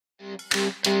Okay,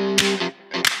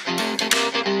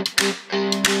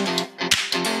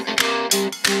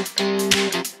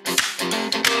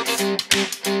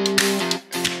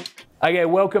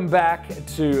 welcome back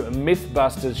to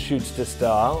Mythbusters Shootsta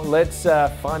Style. Let's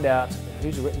find out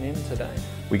who's written in today.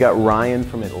 We got Ryan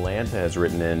from Atlanta has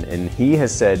written in, and he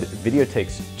has said video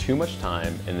takes too much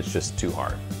time and it's just too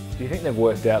hard. Do you think they've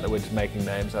worked out that we're just making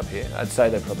names up here? I'd say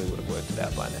they probably would have worked it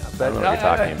out by now. But I don't know what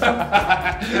you're talking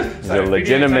about. So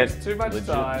legitimate, too much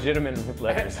time. legitimate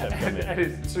letters have come in. And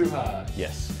it's too hard.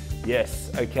 Yes.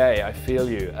 Yes, okay, I feel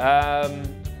you.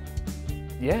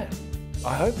 Yeah,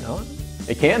 I hope not.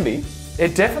 It can be.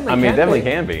 It definitely can be. I mean, it definitely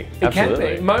can be. It can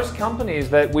be. Most companies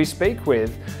that we speak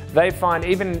with, they find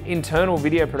even internal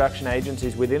video production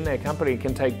agencies within their company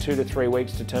can take 2 to 3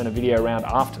 weeks to turn a video around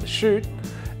after the shoot.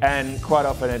 And quite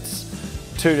often it's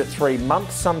 2 to 3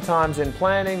 months sometimes in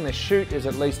planning. The shoot is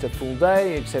at least a full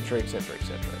day, etc., etc.,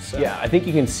 etc. So yeah, I think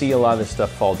you can see a lot of this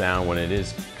stuff fall down when it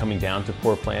is coming down to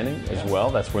poor planning as well.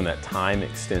 That's when that time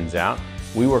extends out.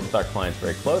 We work with our clients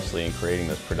very closely in creating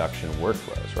those production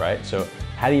workflows, right? So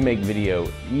how do you make video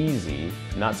easy,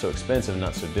 not so expensive,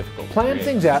 not so difficult? Plan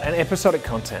things out and episodic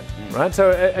content, right? So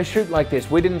a shoot like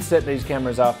this, we didn't set these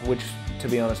cameras up, which to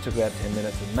be honest took about 10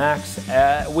 minutes at max.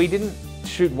 We didn't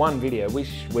shoot one video,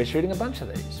 we're shooting a bunch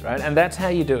of these, right? And that's how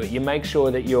you do it. You make sure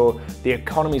that the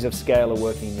economies of scale are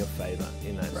working in your favor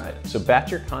in those steps. So batch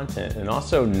your content and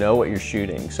also know what you're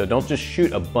shooting. So don't just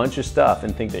shoot a bunch of stuff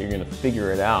and think that you're gonna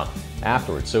figure it out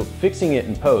afterwards. So fixing it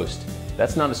in post,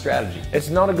 that's not a strategy. It's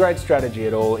not a great strategy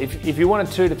at all. If you want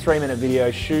a 2 to 3 minute video,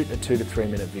 shoot a 2 to 3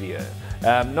 minute video.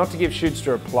 Not to give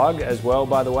Shootsta a plug as well,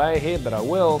 by the way, here, but I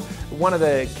will. One of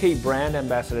the key brand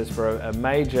ambassadors for a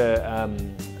major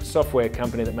software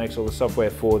company that makes all the software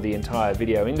for the entire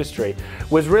video industry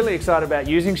was really excited about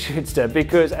using Shootsta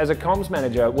because as a comms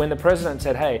manager, when the president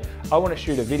said, hey, I want to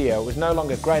shoot a video, it was no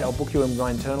longer great, I'll book you in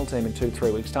my internal team in 2 to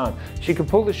 3 weeks time. She could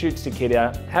pull the Shootsta kit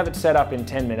out, have it set up in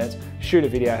 10 minutes, shoot a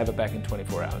video, have it back in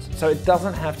 24 hours. So it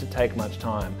doesn't have to take much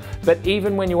time. But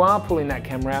even when you are pulling that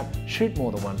camera out, shoot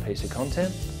more than one piece of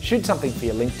content. Shoot something for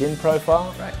your LinkedIn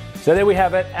profile. Right. So there we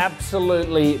have it,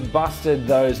 absolutely busted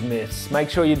those myths.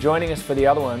 Make sure you're joining us for the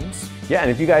other ones. Yeah,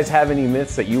 and if you guys have any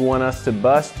myths that you want us to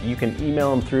bust, you can email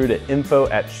them through to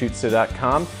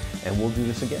info@shootsta.com and we'll do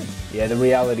this again. Yeah, the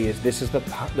reality is this is the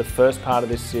first part of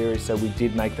this series, so we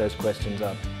did make those questions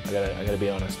up. I gotta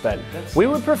be honest, but we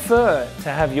would prefer to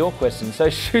have your questions, so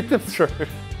shoot them through.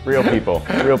 Real people.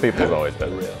 Real people is always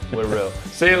better. We're real.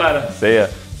 See you later. See ya.